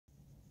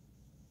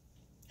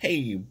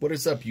Hey, what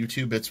is up,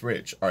 YouTube? It's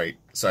Rich. All right,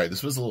 sorry,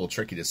 this was a little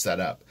tricky to set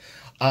up.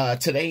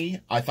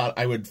 Today, I thought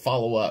I would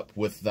follow up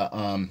with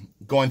the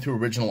going through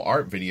original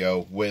art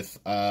video with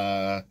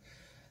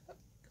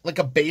like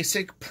a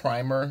basic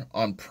primer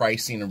on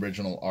pricing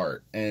original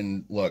art.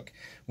 And look,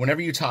 whenever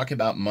you talk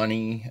about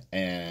money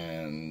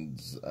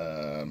and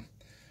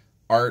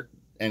art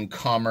and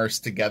commerce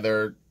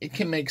together, it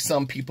can make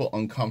some people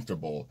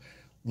uncomfortable.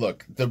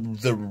 Look,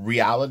 the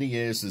reality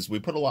is we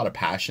put a lot of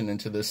passion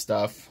into this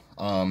stuff.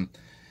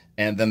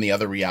 And then the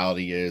other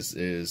reality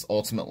is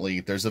ultimately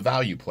there's a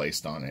value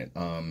placed on it.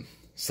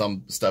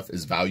 Some stuff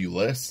is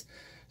valueless.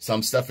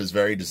 Some stuff is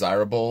very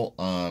desirable.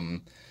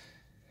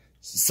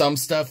 Some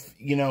stuff,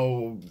 you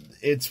know,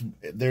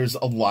 there's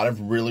a lot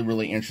of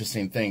really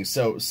interesting things.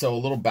 So a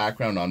little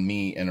background on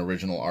me and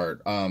original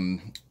art.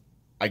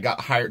 I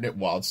got hired at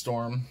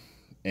Wildstorm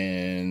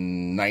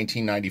in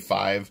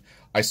 1995.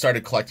 I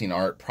started collecting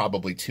art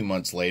probably 2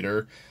 months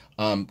later.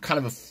 Kind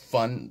of a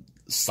fun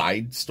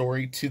side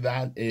story to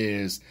that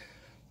is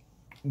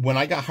when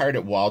I got hired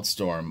at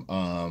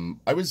Wildstorm,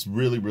 I was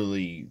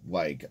really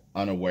like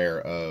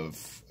unaware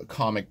of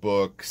comic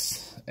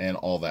books and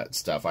all that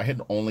stuff. I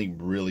had only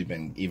really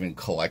been even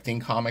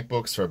collecting comic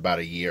books for about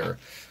a year.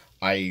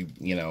 I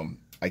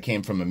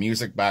came from a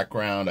music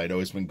background. I'd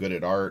always been good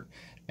at art,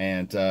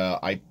 and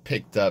I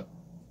picked up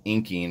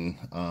inking.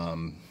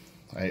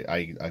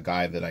 A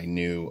guy that I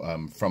knew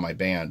from my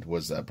band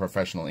was a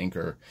professional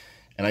inker.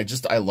 And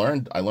I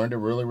learned it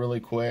really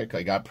quick.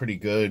 I got pretty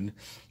good,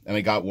 and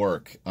I got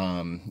work.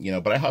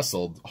 But I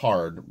hustled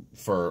hard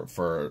for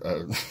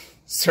a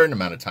certain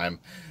amount of time.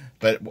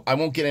 But I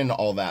won't get into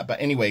all that. But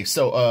anyway,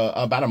 so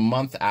about a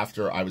month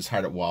after I was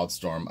hired at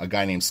Wildstorm, a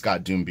guy named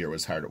Scott Doombeer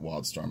was hired at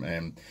Wildstorm,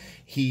 and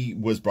he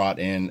was brought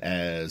in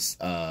as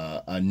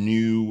a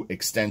new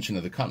extension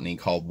of the company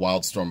called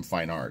Wildstorm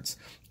Fine Arts.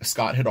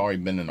 Scott had already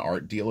been an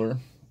art dealer.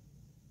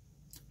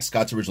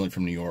 Scott's originally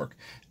from New York,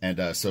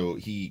 and so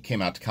he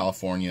came out to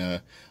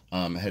California,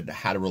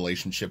 had a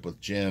relationship with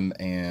Jim,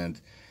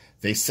 and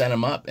they set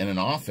him up in an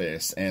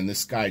office, and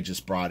this guy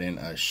just brought in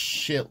a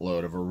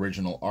shitload of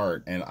original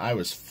art, and I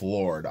was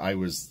floored.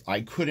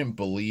 I couldn't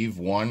believe,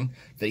 one,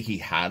 that he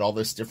had all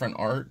this different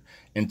art,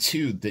 and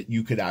two, that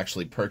you could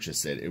actually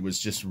purchase it. It was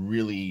just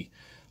really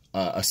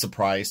a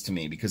surprise to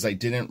me, because I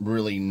didn't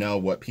really know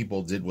what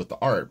people did with the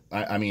art.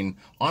 I mean,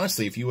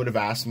 honestly, if you would have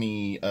asked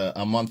me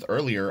a month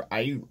earlier,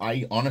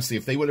 I honestly,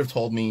 if they would have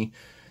told me,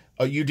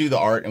 oh, you do the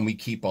art and we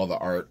keep all the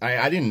art,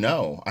 I didn't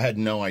know. I had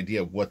no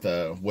idea what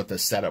the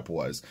setup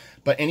was.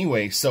 But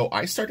anyway, so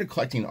I started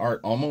collecting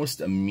art almost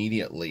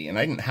immediately, and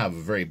I didn't have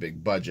a very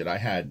big budget. I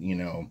had,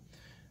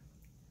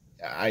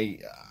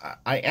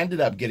 I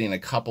ended up getting a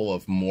couple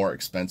of more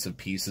expensive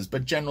pieces,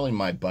 but generally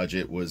my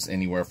budget was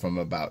anywhere from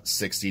about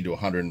 $60 to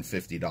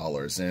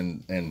 $150,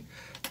 and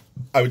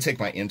I would take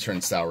my intern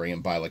salary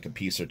and buy like a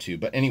piece or two.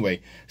 But anyway,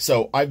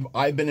 so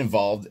I've been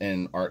involved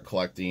in art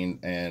collecting,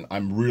 and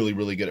I'm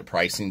really good at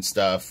pricing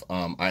stuff.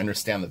 I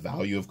understand the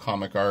value of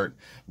comic art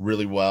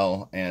really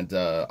well, and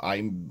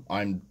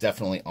I'm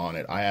definitely on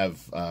it. I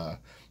have a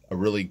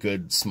really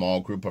good small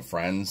group of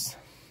friends.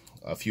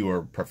 A few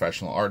are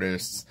professional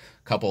artists.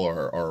 A couple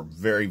are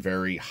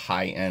very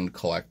high-end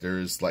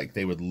collectors. Like,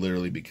 they would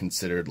literally be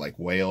considered like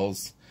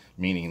whales,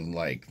 meaning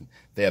like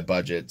they have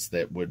budgets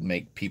that would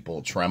make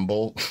people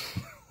tremble.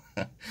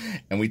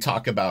 And we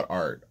talk about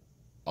art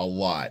a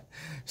lot.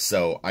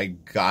 So I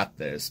got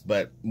this.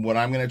 But what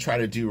I'm going to try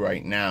to do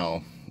right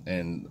now,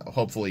 and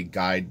hopefully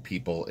guide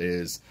people,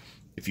 is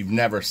if you've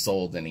never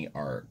sold any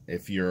art,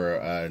 if you're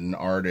an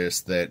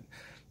artist that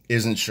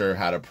isn't sure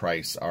how to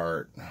price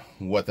art,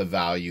 what the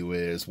value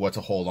is, what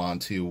to hold on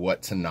to,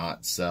 what to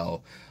not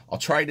sell, I'll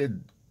try to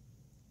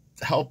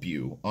help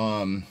you.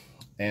 I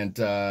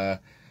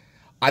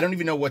don't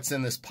even know what's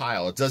in this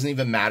pile. It doesn't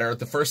even matter.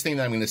 The first thing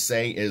that I'm going to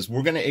say is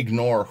we're going to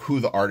ignore who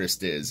the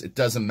artist is. It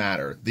doesn't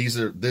matter.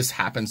 This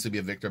happens to be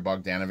a Victor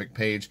Bogdanovic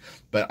page,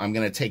 but I'm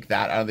going to take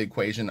that out of the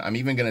equation. I'm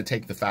even going to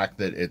take the fact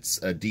that it's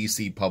a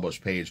DC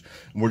published page.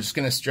 We're just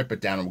going to strip it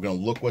down, and we're going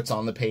to look what's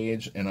on the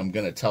page, and I'm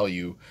going to tell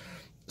you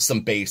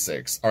some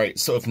basics. All right,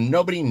 so if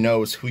nobody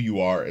knows who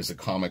you are as a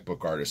comic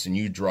book artist and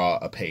you draw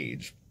a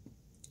page,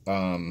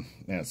 man,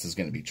 this is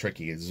going to be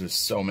tricky. There's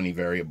so many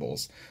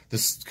variables.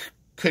 This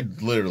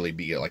could literally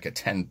be like a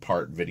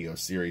 10-part video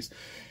series.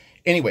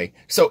 Anyway,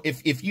 so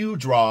if you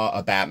draw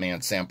a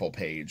Batman sample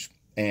page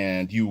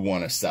and you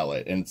want to sell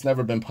it, and it's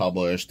never been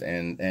published,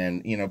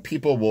 and you know,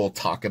 people will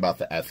talk about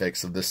the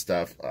ethics of this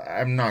stuff.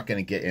 I'm not going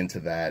to get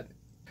into that.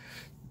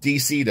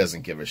 DC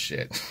doesn't give a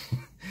shit.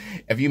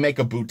 If you make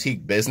a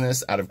boutique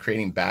business out of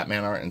creating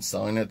Batman art and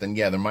selling it, then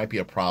yeah, there might be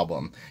a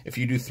problem. If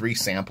you do 3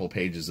 sample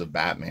pages of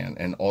Batman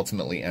and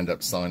ultimately end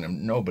up selling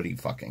them, nobody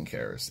fucking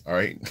cares, all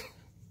right?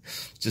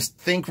 Just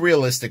think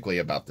realistically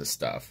about this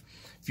stuff.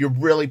 If you're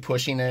really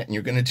pushing it and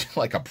you're going to do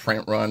like a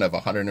print run of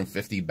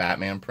 150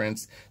 Batman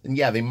prints, then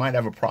yeah, they might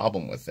have a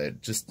problem with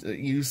it. Just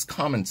use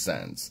common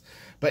sense.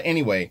 But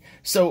anyway,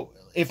 so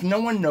if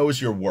no one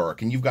knows your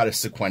work and you've got a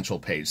sequential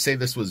page, say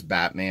this was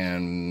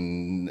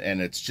Batman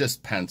and it's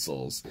just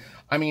pencils.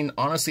 I mean,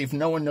 honestly, if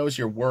no one knows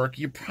your work,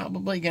 you're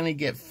probably going to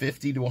get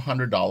 $50 to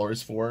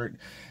 $100 for it.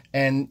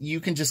 And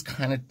you can just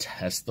kind of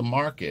test the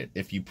market.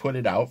 If you put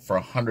it out for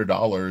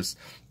 $100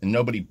 and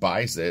nobody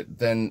buys it,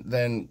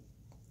 then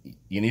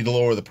you need to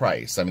lower the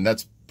price. I mean,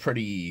 that's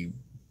pretty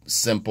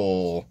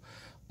simple,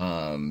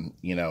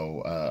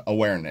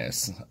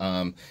 awareness.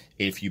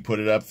 If you put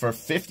it up for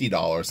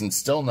 $50 and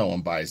still no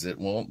one buys it,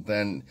 well,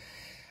 then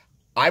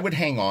I would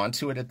hang on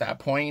to it at that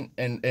point.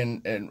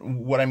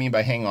 And what I mean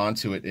by hang on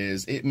to it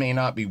is it may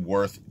not be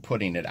worth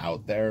putting it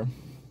out there,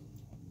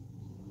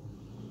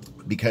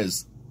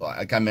 because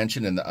like I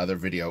mentioned in the other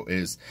video,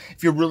 is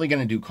if you're really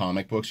going to do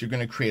comic books, you're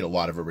going to create a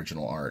lot of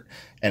original art.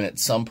 And at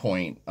some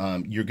point,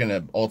 you're going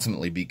to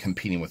ultimately be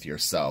competing with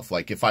yourself.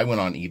 Like if I went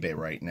on eBay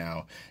right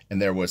now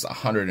and there was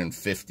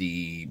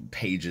 150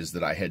 pages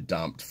that I had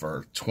dumped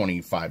for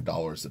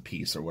 $25 a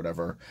piece or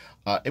whatever,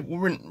 it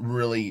wouldn't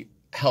really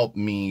help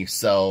me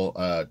sell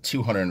a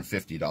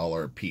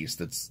 $250 piece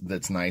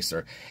that's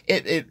nicer.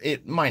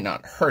 It might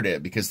not hurt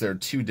it because they're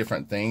two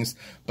different things,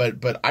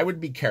 but I would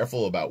be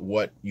careful about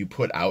what you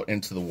put out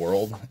into the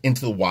world,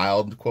 into the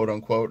wild, quote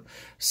unquote.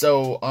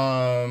 So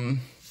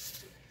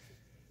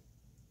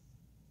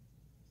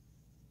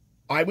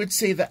I would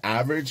say the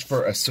average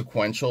for a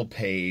sequential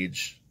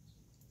page,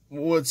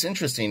 what's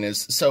interesting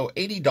is, so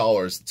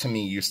 $80 to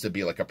me used to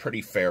be like a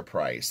pretty fair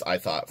price, I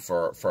thought,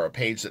 for a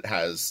page that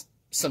has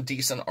some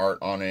decent art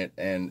on it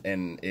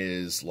and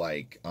is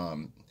like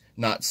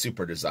not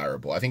super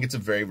desirable. I think it's a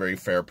very, very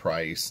fair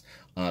price.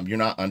 You're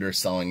not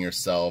underselling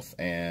yourself,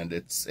 and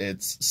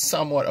it's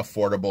somewhat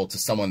affordable to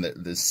someone that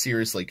is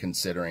seriously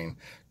considering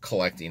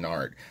collecting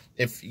art.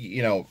 If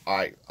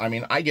I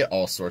mean, I get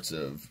all sorts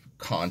of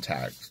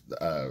contact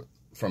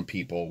from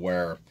people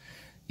where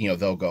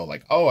they'll go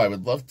like, oh, I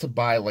would love to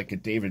buy like a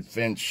David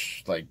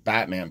Finch, like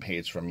Batman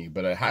page from you,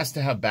 but it has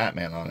to have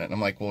Batman on it. And I'm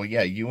like, well,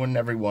 yeah, you and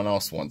everyone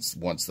else wants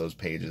those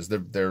pages.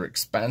 They're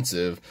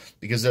expensive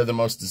because they're the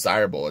most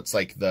desirable. It's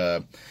like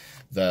the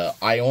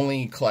I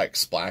only collect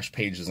splash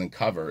pages and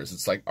covers.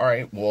 It's like, all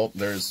right, well,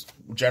 there's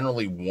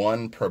generally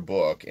one per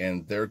book,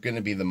 and they're going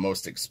to be the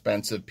most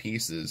expensive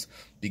pieces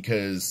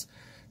because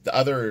the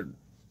other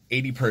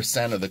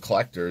 80% of the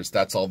collectors,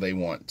 that's all they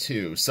want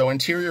too. So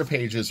interior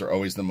pages are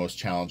always the most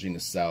challenging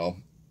to sell.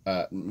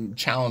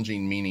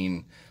 Challenging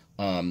meaning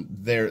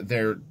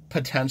they're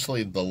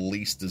potentially the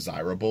least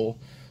desirable.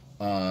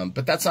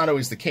 But that's not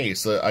always the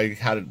case.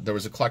 There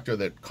was a collector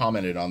that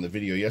commented on the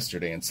video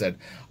yesterday and said,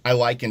 I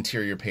like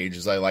interior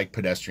pages, I like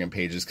pedestrian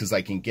pages because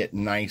I can get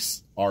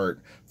nice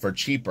art for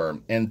cheaper.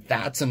 And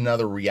that's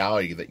another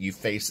reality that you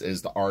face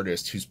as the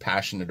artist who's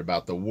passionate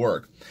about the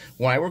work.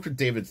 When I work with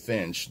David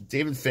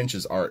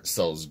Finch's art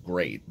sells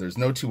great. There's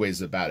no two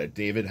ways about it.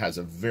 David has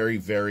a very,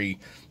 very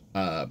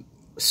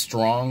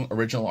strong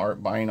original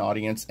art buying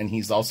audience, and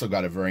he's also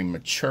got a very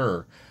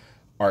mature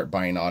art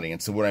buying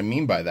audience. And what I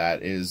mean by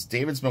that is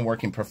David's been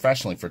working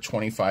professionally for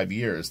 25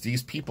 years.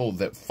 These people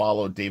that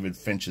follow David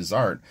Finch's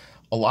art,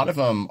 a lot of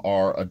them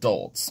are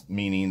adults,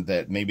 meaning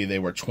that maybe they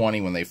were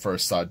 20 when they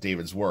first saw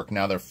David's work.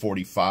 Now they're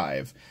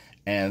 45,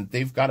 and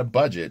they've got a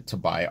budget to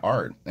buy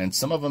art. And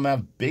some of them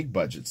have big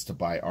budgets to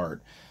buy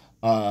art.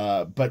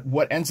 But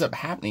what ends up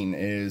happening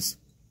is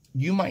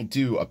you might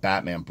do a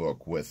Batman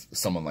book with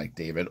someone like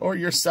David, or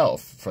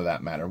yourself for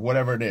that matter,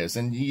 whatever it is.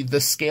 And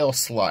the scale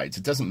slides.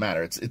 It doesn't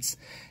matter.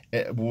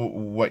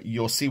 What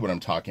you'll see what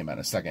I'm talking about in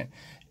a second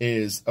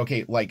is,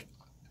 okay, like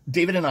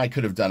David and I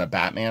could have done a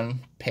Batman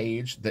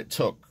page that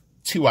took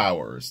 2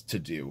 hours to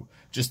do.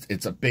 Just,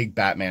 it's a big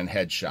Batman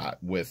headshot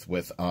with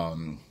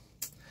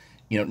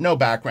no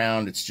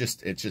background. It's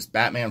just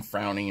Batman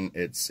frowning.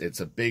 It's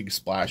a big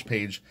splash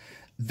page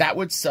that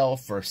would sell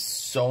for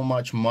so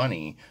much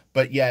money,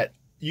 but yet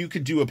you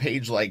could do a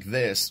page like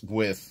this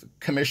with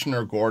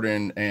Commissioner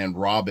Gordon and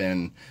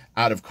Robin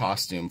out of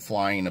costume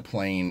flying a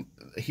plane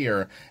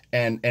here,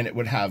 and it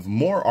would have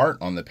more art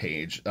on the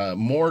page,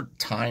 more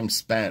time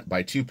spent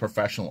by two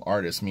professional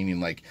artists, meaning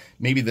like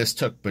maybe this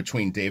took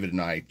between David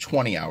and I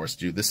 20 hours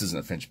to do. This isn't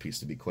a Finch piece,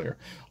 to be clear.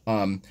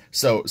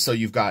 So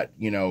you've got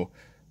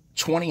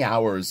 20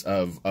 hours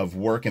of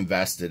work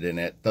invested in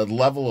it. The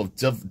level of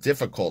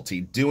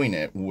difficulty doing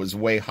it was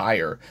way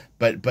higher,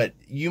 but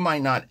you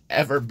might not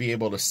ever be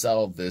able to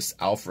sell this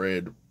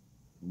Alfred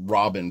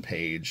Robin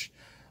page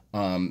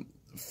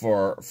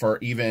for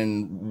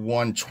even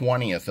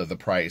 1/20th of the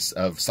price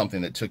of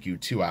something that took you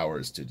 2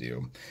 hours to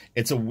do.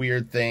 It's a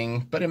weird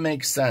thing, but it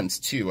makes sense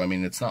too. I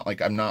mean, it's not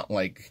like I'm not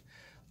like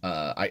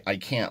I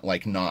can't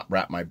like not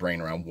wrap my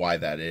brain around why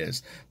that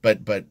is,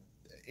 but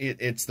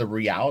it's the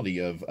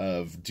reality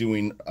of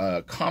doing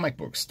comic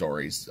book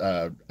stories.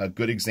 A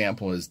good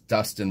example is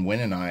Dustin Wynn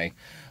and I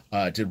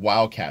did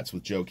Wildcats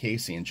with Joe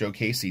Casey, and Joe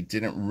Casey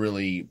didn't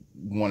really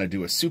want to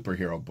do a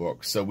superhero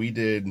book, so we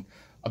did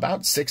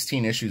about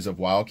 16 issues of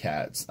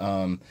Wildcats.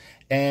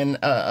 And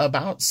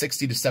about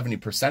 60 to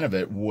 70% of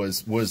it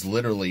was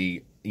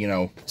literally, you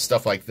know,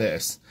 stuff like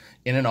this.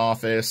 In an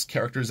office,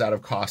 characters out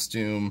of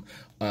costume,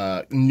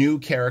 new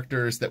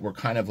characters that were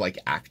kind of like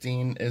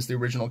acting as the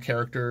original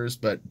characters,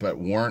 but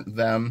weren't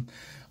them.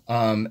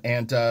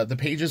 And the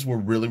pages were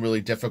really,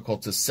 really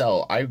difficult to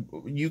sell.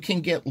 You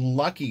can get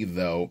lucky,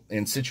 though,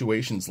 in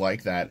situations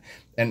like that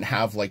and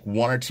have like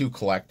one or two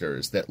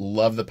collectors that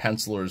love the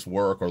penciler's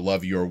work or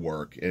love your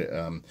work.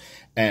 And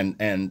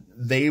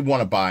they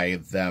want to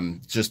buy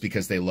them just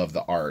because they love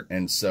the art.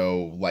 And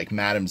so like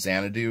Madame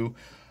Xanadu,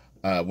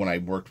 when I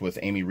worked with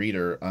Amy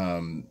Reeder,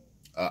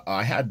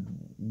 I had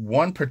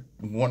one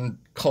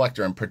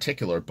collector in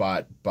particular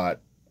bought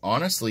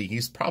honestly,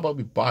 he's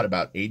probably bought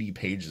about 80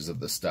 pages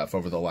of this stuff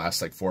over the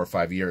last like 4 or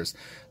 5 years.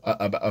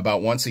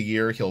 About once a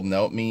year, he'll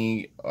note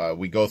me.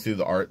 We go through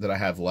the art that I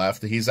have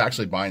left. He's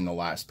actually buying the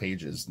last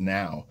pages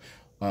now,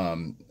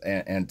 and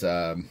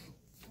the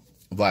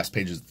last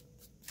pages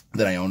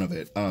that I own of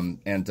it.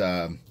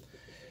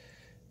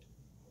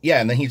 Yeah,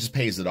 and then he just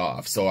pays it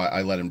off. So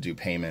I let him do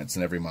payments,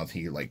 and every month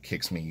he like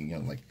kicks me, you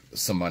know, like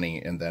some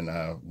money, and then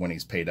when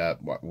he's paid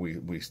up, we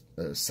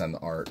send the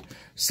art.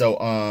 So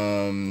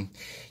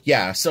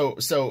yeah,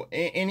 so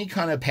any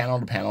kind of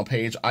panel to panel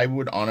page, I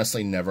would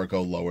honestly never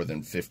go lower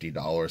than $50,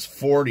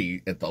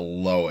 $40 at the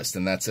lowest,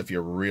 and that's if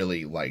you're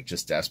really like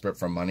just desperate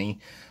for money.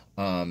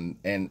 You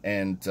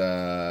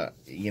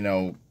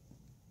know,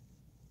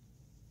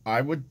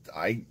 I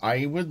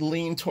would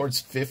lean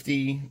towards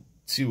 50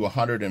 to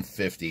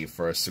 150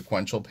 for a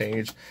sequential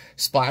page.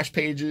 Splash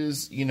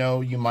pages, you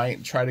know, you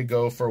might try to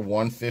go for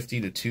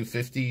 150 to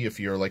 250 if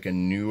you're like a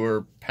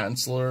newer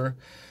penciler.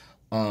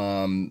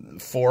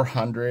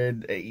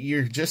 400,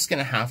 you're just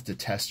gonna have to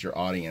test your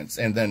audience.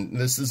 And then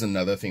this is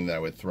another thing that I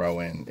would throw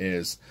in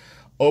is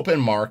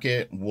open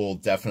market will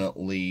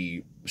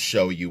definitely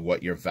show you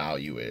what your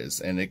value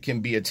is, and it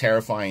can be a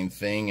terrifying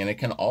thing, and it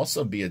can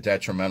also be a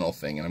detrimental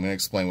thing, and I'm going to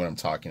explain what I'm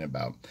talking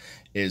about.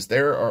 Is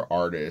there are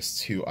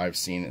artists who I've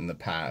seen in the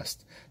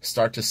past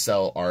start to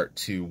sell art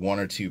to one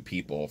or two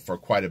people for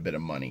quite a bit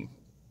of money,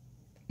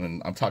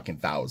 and I'm talking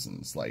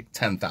thousands, like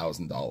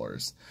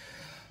 $10,000.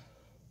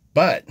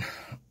 But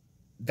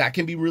that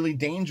can be really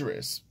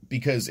dangerous,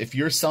 because if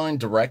you're selling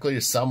directly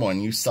to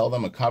someone, you sell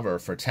them a cover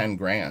for 10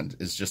 grand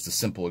is just a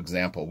simple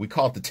example. We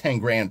call it the 10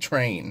 grand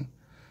train.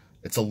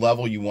 It's a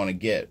level you want to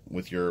get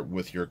with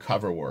your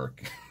cover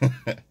work.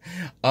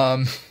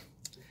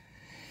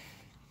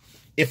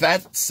 If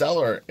that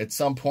seller at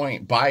some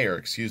point, buyer,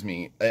 excuse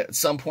me, at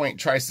some point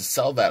tries to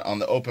sell that on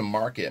the open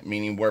market,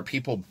 meaning where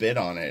people bid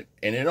on it,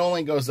 and it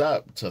only goes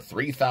up to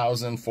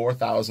 $3,000,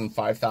 $4,000,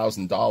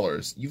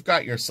 $5,000, you've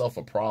got yourself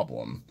a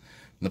problem.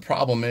 And the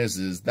problem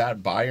is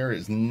that buyer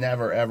is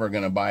never, ever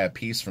going to buy a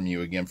piece from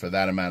you again for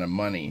that amount of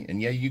money.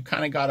 And yeah, you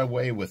kind of got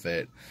away with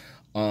it.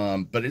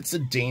 But it's a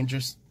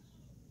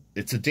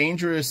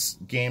dangerous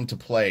game to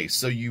play.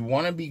 So you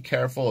want to be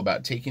careful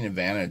about taking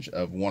advantage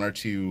of one or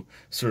two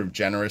sort of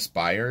generous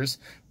buyers,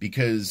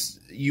 because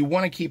you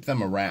want to keep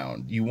them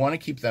around. You want to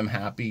keep them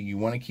happy. You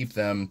want to keep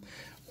them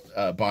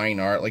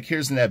buying art. Like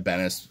here's Ned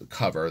Bennis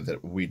cover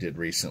that we did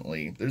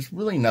recently. There's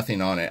really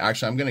nothing on it.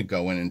 Actually, I'm going to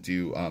go in and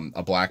do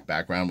a black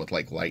background with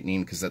like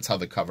lightning, because that's how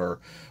the cover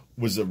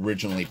was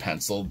originally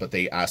penciled, but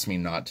they asked me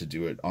not to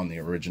do it on the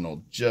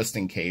original just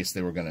in case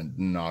they were going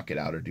to knock it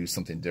out or do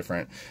something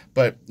different.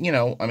 But, you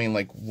know, I mean,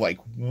 like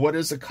what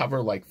does a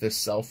cover like this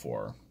sell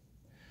for?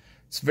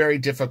 It's very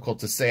difficult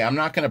to say. I'm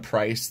not going to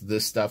price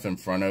this stuff in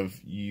front of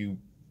you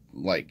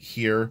like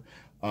here,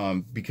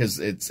 because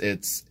it's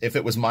if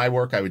it was my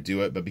work, I would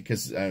do it, but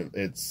because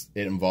it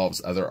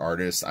involves other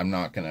artists, I'm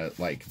not gonna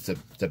like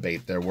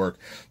debate their work.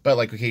 But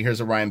like, okay, here's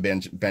a Ryan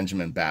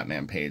Benjamin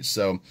Batman page.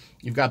 So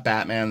you've got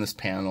Batman, this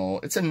panel.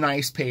 It's a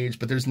nice page,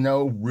 but there's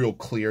no real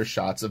clear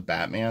shots of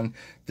Batman.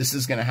 This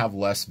is gonna have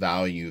less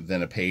value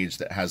than a page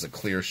that has a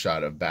clear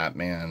shot of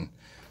Batman.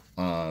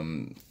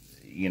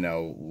 You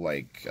know,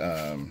 like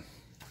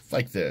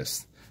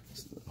this.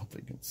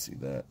 Hopefully you can see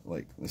that.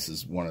 Like, this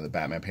is one of the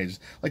Batman pages.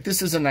 Like,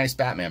 this is a nice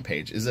Batman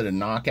page. Is it a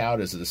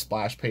knockout? Is it a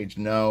splash page?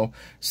 No.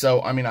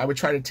 So, I mean, I would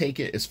try to take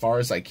it as far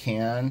as I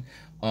can.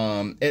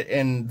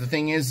 And the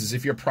thing is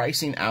if you're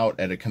pricing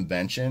out at a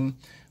convention,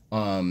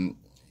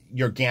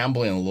 you're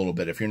gambling a little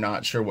bit if you're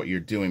not sure what you're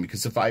doing.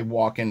 Because if I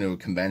walk into a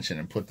convention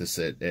and put this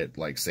at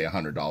like, say,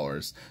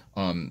 $100,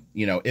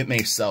 you know, it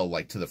may sell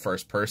like to the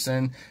first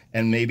person,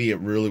 and maybe it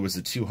really was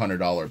a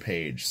 $200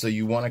 page. So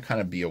you want to kind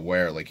of be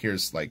aware. Like,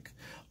 here's like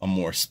a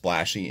more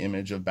splashy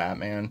image of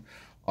Batman.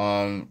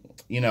 You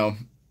know,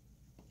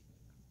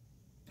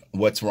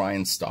 what's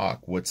Ryan's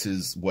stock? What's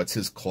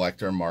his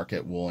collector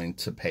market willing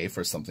to pay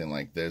for something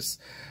like this?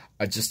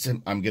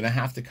 I'm gonna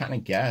have to kind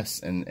of guess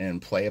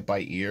and play it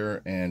by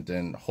ear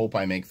and hope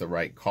I make the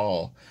right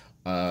call.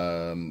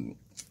 There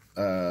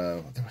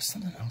was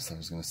something else I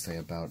was gonna say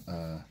about.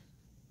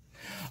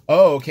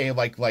 Oh, okay.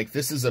 Like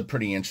this is a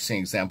pretty interesting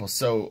example.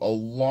 So a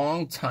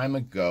long time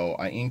ago,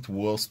 I inked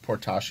Whilce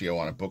Portacio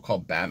on a book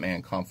called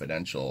Batman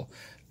Confidential,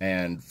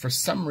 And for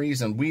some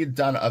reason, we had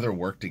done other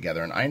work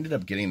together, and I ended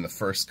up getting the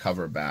first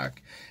cover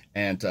back.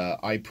 And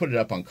I put it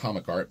up on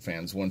Comic Art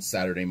Fans one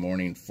Saturday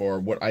morning for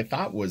what I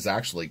thought was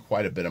actually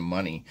quite a bit of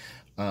money.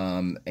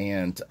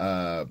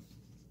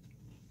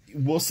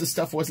 Wils's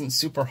stuff wasn't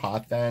super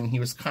hot then. He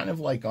was kind of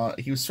like,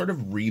 he was sort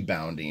of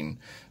rebounding.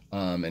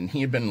 And he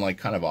had been like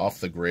kind of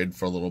off the grid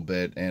for a little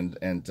bit. And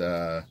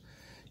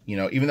you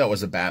know, even though it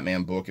was a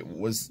Batman book, it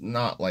was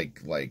not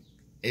like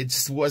it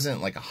just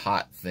wasn't like a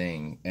hot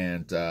thing.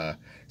 And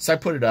so I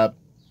put it up,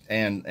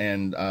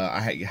 and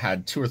I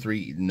had 2 or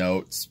 3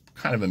 notes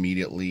kind of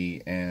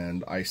immediately,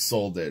 and I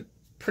sold it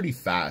pretty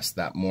fast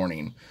that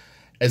morning.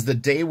 As the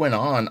day went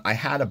on, I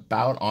had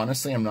about,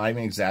 honestly, I'm not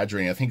even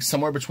exaggerating, I think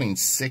somewhere between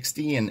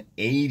 60 and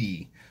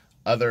 80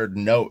 other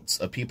notes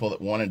of people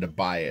that wanted to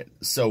buy it.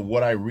 So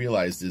what I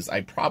realized is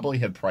I probably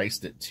had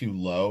priced it too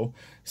low.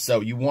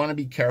 So you want to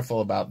be careful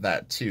about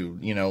that too.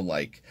 You know,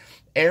 like,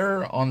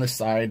 err on the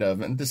side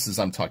of, and this is,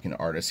 I'm talking to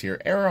artists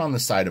here, err on the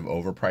side of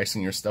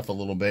overpricing your stuff a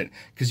little bit,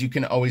 because you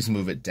can always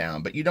move it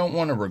down, but you don't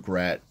want to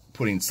regret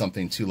putting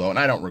something too low. And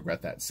I don't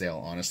regret that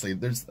sale, honestly.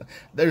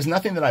 There's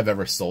nothing that I've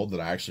ever sold that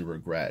I actually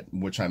regret,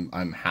 which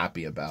I'm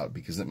happy about,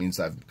 because it means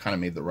I've kind of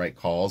made the right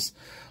calls.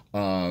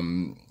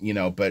 You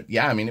know, but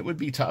yeah, I mean, it would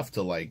be tough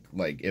to like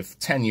if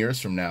 10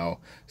 years from now,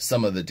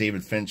 some of the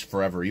David Finch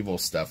Forever Evil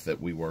stuff that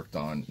we worked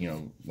on, you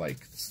know, like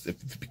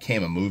if it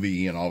became a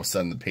movie and all of a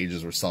sudden the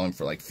pages were selling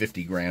for like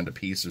 50 grand a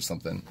piece or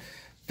something,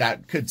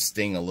 that could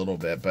sting a little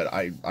bit, but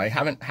I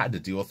haven't had to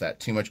deal with that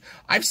too much.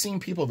 I've seen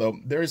people though,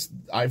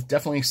 I've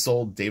definitely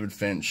sold David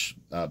Finch,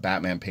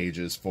 Batman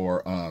pages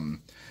for,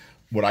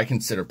 what I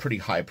consider pretty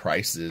high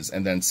prices,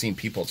 and then seen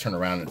people turn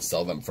around and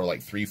sell them for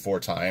like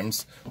 3-4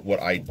 times what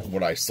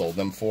I sold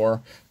them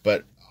for.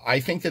 But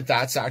I think that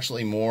that's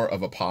actually more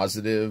of a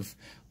positive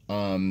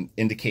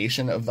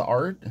indication of the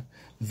art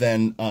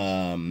than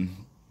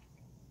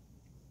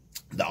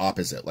the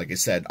opposite. Like I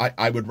said,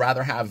 I would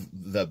rather have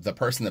the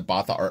person that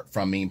bought the art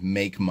from me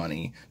make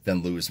money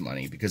than lose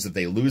money, because if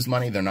they lose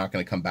money, they're not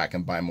going to come back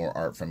and buy more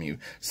art from you.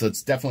 So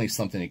it's definitely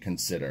something to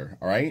consider.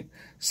 All right.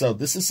 So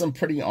this is some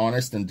pretty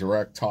honest and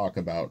direct talk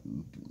about,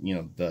 you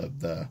know,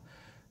 the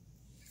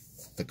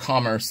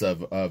commerce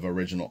of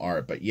original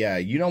art. But yeah,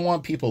 you don't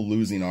want people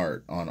losing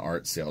art on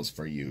art sales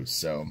for you.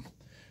 So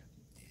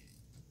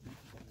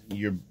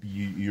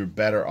you're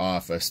better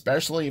off,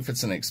 especially if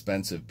it's an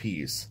expensive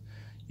piece.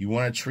 You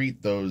want to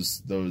treat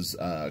those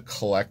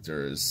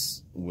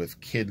collectors with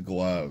kid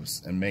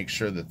gloves and make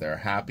sure that they're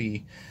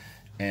happy,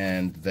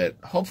 and that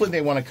hopefully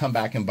they want to come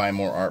back and buy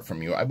more art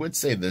from you. I would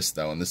say this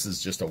though, and this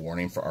is just a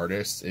warning for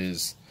artists,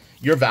 is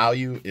your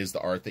value is the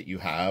art that you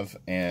have.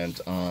 And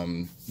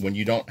when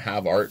you don't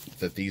have art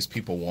that these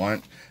people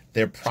want,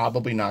 they're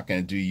probably not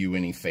going to do you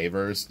any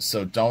favors.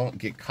 So don't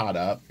get caught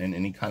up in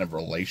any kind of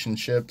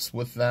relationships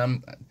with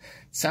them. It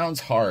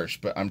sounds harsh,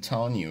 but I'm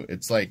telling you,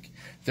 it's like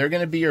they're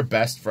going to be your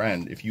best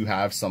friend if you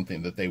have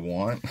something that they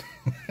want.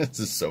 This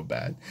is so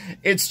bad.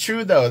 It's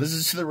true though. This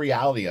is the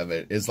reality of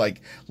it, is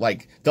like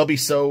they'll be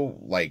so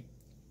like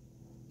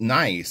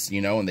nice,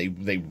 you know, and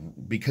they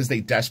because they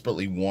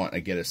desperately want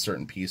to get a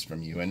certain piece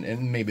from you,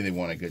 and maybe they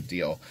want a good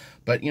deal.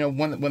 But you know,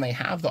 when they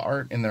have the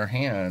art in their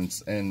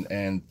hands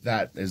and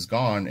that is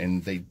gone,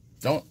 and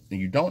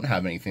you don't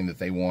have anything that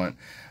they want,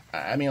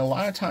 I mean, a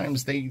lot of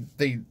times they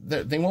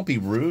won't be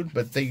rude,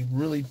 but they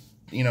really,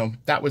 you know,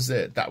 that was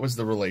it. That was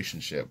the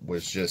relationship,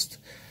 was just,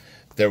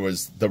 there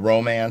was the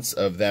romance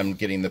of them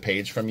getting the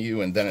page from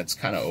you, and then it's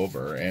kind of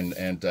over. And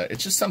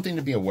it's just something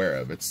to be aware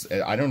of.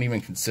 I don't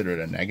even consider it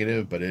a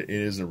negative, but it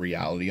is a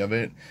reality of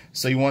it.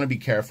 So you want to be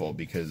careful,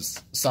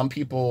 because some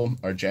people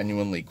are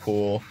genuinely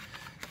cool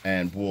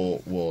and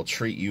will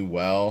treat you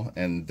well,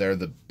 and they're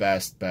the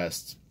best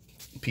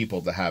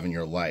people to have in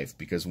your life,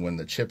 because when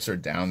the chips are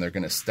down, they're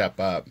going to step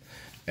up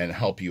and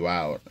help you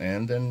out.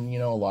 And then, you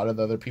know, a lot of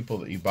the other people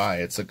that you buy,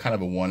 it's a kind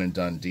of a one and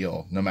done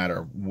deal, no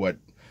matter what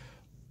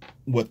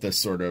the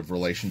sort of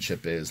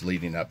relationship is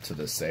leading up to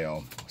the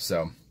sale.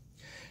 So,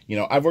 you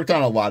know, I've worked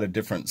on a lot of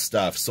different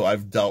stuff, so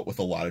I've dealt with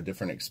a lot of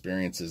different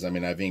experiences. I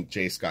mean, I've inked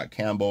J. Scott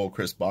Campbell,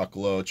 Chris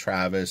Bocolo,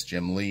 Travis,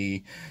 Jim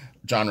Lee,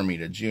 John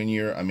Romita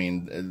Jr. I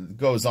mean, it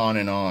goes on.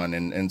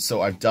 And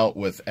so I've dealt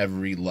with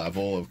every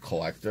level of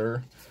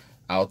collector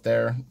out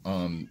there,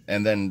 and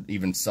then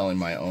even selling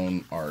my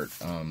own art.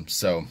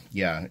 So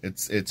yeah,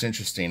 it's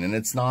interesting, and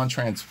it's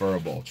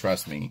non-transferable,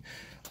 trust me.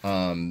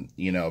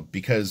 You know,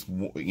 because,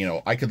 you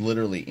know, I could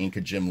literally ink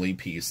a Jim Lee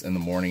piece in the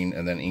morning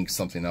and then ink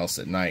something else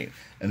at night,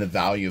 and the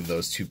value of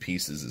those two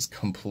pieces is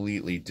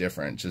completely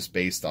different just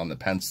based on the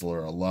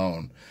penciler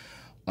alone.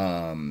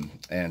 Again,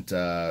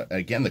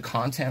 the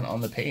content on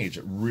the page,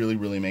 it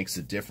really makes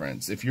a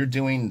difference. If you're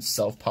doing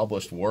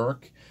self-published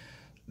work,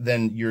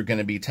 then you're going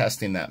to be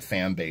testing that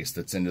fan base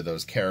that's into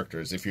those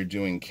characters. If you're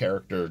doing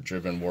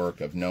character-driven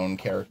work of known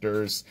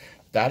characters,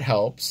 that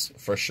helps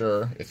for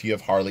sure. If you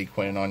have Harley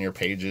Quinn on your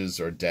pages,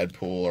 or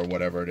Deadpool, or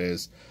whatever it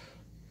is,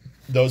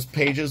 those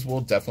pages will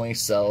definitely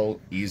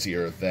sell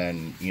easier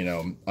than, you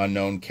know,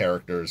 unknown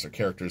characters or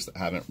characters that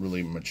haven't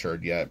really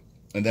matured yet.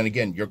 And then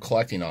again, your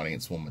collecting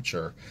audience will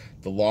mature.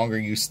 The longer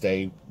you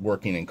stay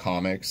working in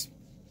comics,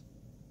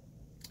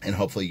 and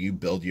hopefully you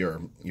build your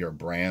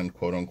brand,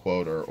 quote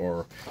unquote,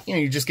 or you know,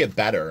 you just get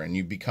better and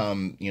you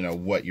become, you know,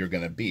 what you're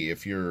going to be.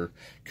 If you're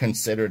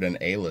considered an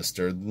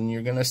A-lister, then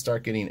you're going to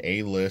start getting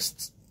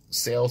A-list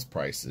sales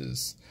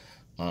prices.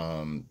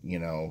 You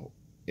know,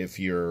 if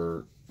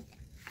your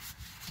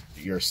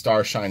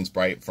star shines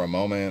bright for a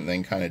moment and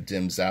then kind of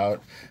dims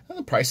out,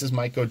 the prices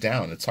might go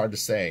down. It's hard to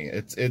say.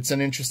 It's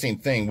an interesting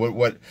thing.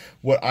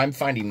 What I'm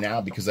finding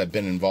now, because I've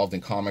been involved in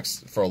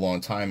comics for a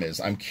long time, is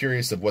I'm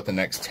curious of what the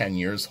next 10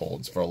 years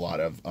holds for a lot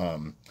of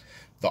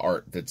the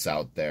art that's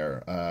out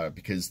there,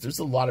 because there's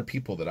a lot of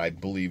people that I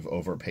believe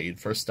overpaid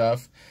for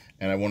stuff,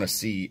 and I want to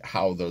see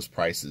how those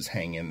prices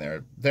hang in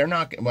there. They're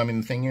not, I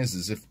mean, the thing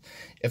is if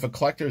a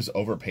collector's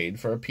overpaid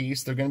for a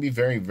piece, they're going to be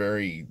very,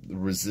 very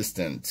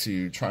resistant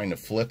to trying to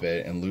flip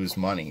it and lose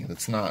money.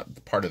 That's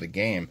not part of the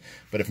game.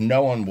 But if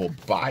no one will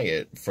buy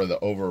it for the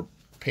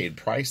overpaid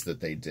price that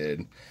they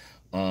did,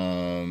 you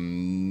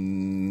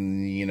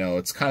know,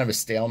 it's kind of a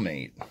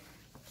stalemate.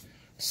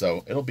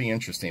 So it'll be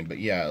interesting. But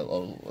yeah,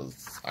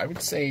 I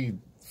would say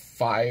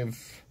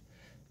 5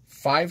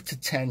 to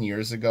 10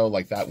 years ago,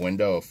 like that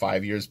window of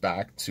 5 years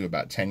back to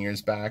about 10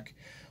 years back,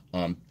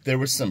 there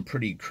was some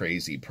pretty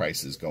crazy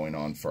prices going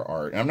on for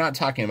art. And I'm not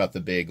talking about the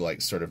big,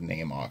 like, sort of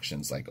name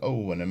auctions, like,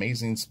 oh, an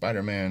Amazing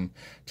Spider-Man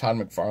Todd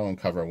McFarlane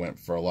cover went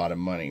for a lot of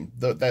money.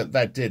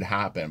 That did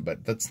happen,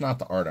 but that's not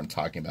the art I'm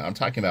talking about. I'm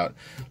talking about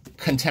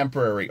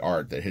contemporary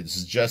art that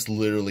has just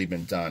literally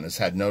been done, has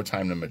had no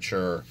time to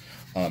mature,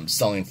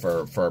 selling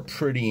for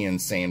pretty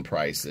insane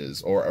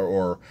prices,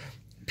 or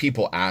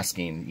people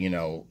asking, you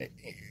know,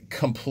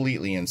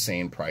 completely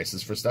insane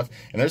prices for stuff.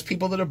 And there's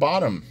people that have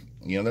bought them.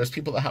 You know, there's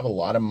people that have a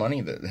lot of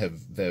money that have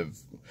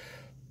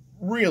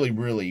really,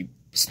 really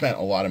spent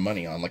a lot of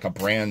money on, like, a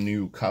brand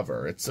new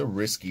cover. It's a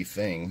risky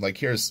thing. Like,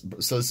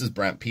 so this is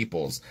Brent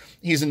Peoples.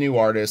 He's a new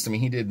artist. I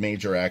mean, he did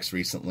Major X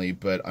recently,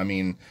 but I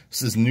mean,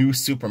 this is New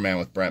Superman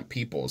with Brent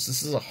Peoples.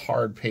 This is a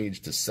hard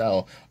page to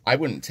sell. I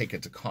wouldn't take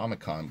it to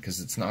Comic-Con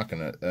because it's not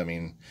gonna, I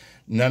mean,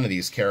 none of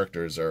these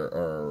characters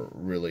are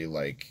really,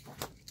 like,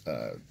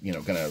 you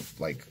know, gonna,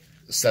 like,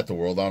 set the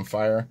world on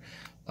fire.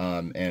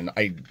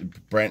 And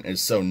Brent is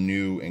so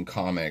new in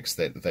comics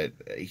that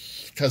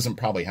he doesn't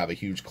probably have a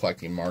huge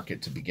collecting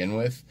market to begin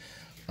with.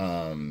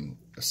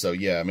 So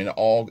yeah, I mean,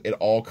 it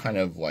all kind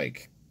of,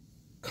 like,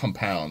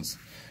 compounds.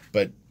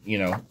 But, you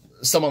know,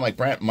 someone like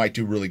Brent might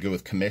do really good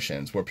with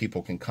commissions, where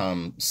people can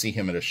come see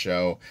him at a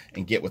show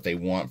and get what they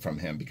want from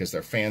him because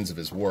they're fans of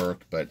his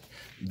work, but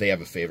they have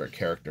a favorite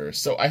character.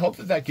 So I hope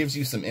that gives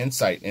you some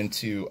insight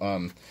into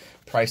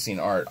pricing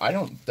art.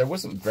 There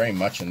wasn't very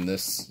much in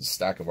this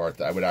stack of art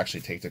that I would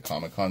actually take to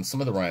Comic-Con. Some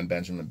of the Ryan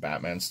Benjamin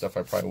Batman stuff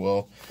I probably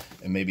will,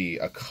 and maybe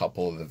a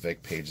couple of the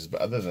Vic pages,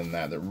 but other than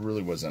that, there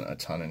really wasn't a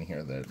ton in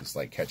here that was,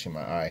 like, catching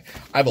my eye.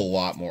 I have a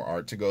lot more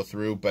art to go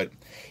through, but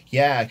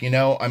yeah, you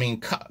know, I mean,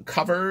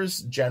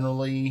 covers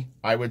generally,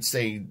 I would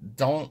say,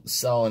 don't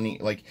sell any,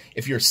 like,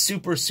 if you're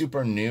super,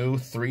 super new,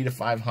 $300 to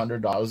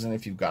 $500, and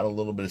if you've got a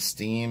little bit of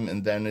steam,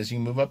 and then as you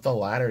move up the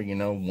ladder, you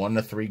know, $1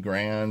 to $3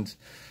 grand.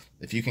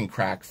 If you can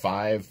crack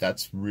 5,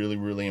 that's really,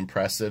 really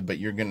impressive, but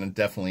you're going to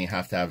definitely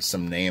have to have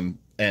some name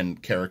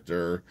and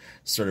character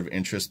sort of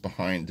interest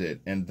behind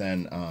it. And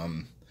then,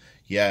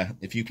 yeah,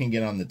 if you can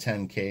get on the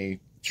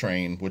 10K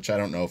train, which I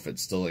don't know if it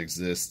still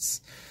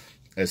exists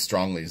as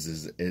strongly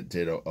as it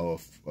did a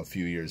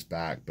few years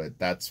back, but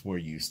that's where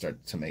you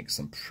start to make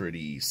some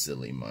pretty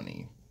silly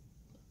money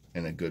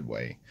in a good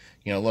way.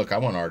 You know, look, I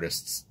want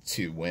artists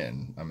to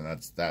win. I mean,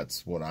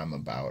 that's what I'm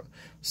about.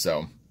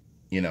 So,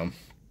 you know,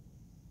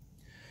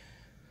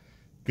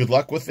 good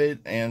luck with it,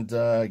 and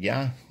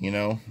yeah, you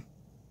know,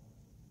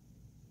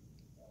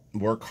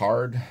 work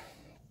hard,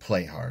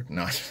 play hard.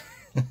 Not.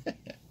 All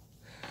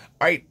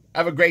right,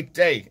 have a great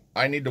day.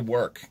 I need to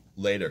work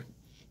later.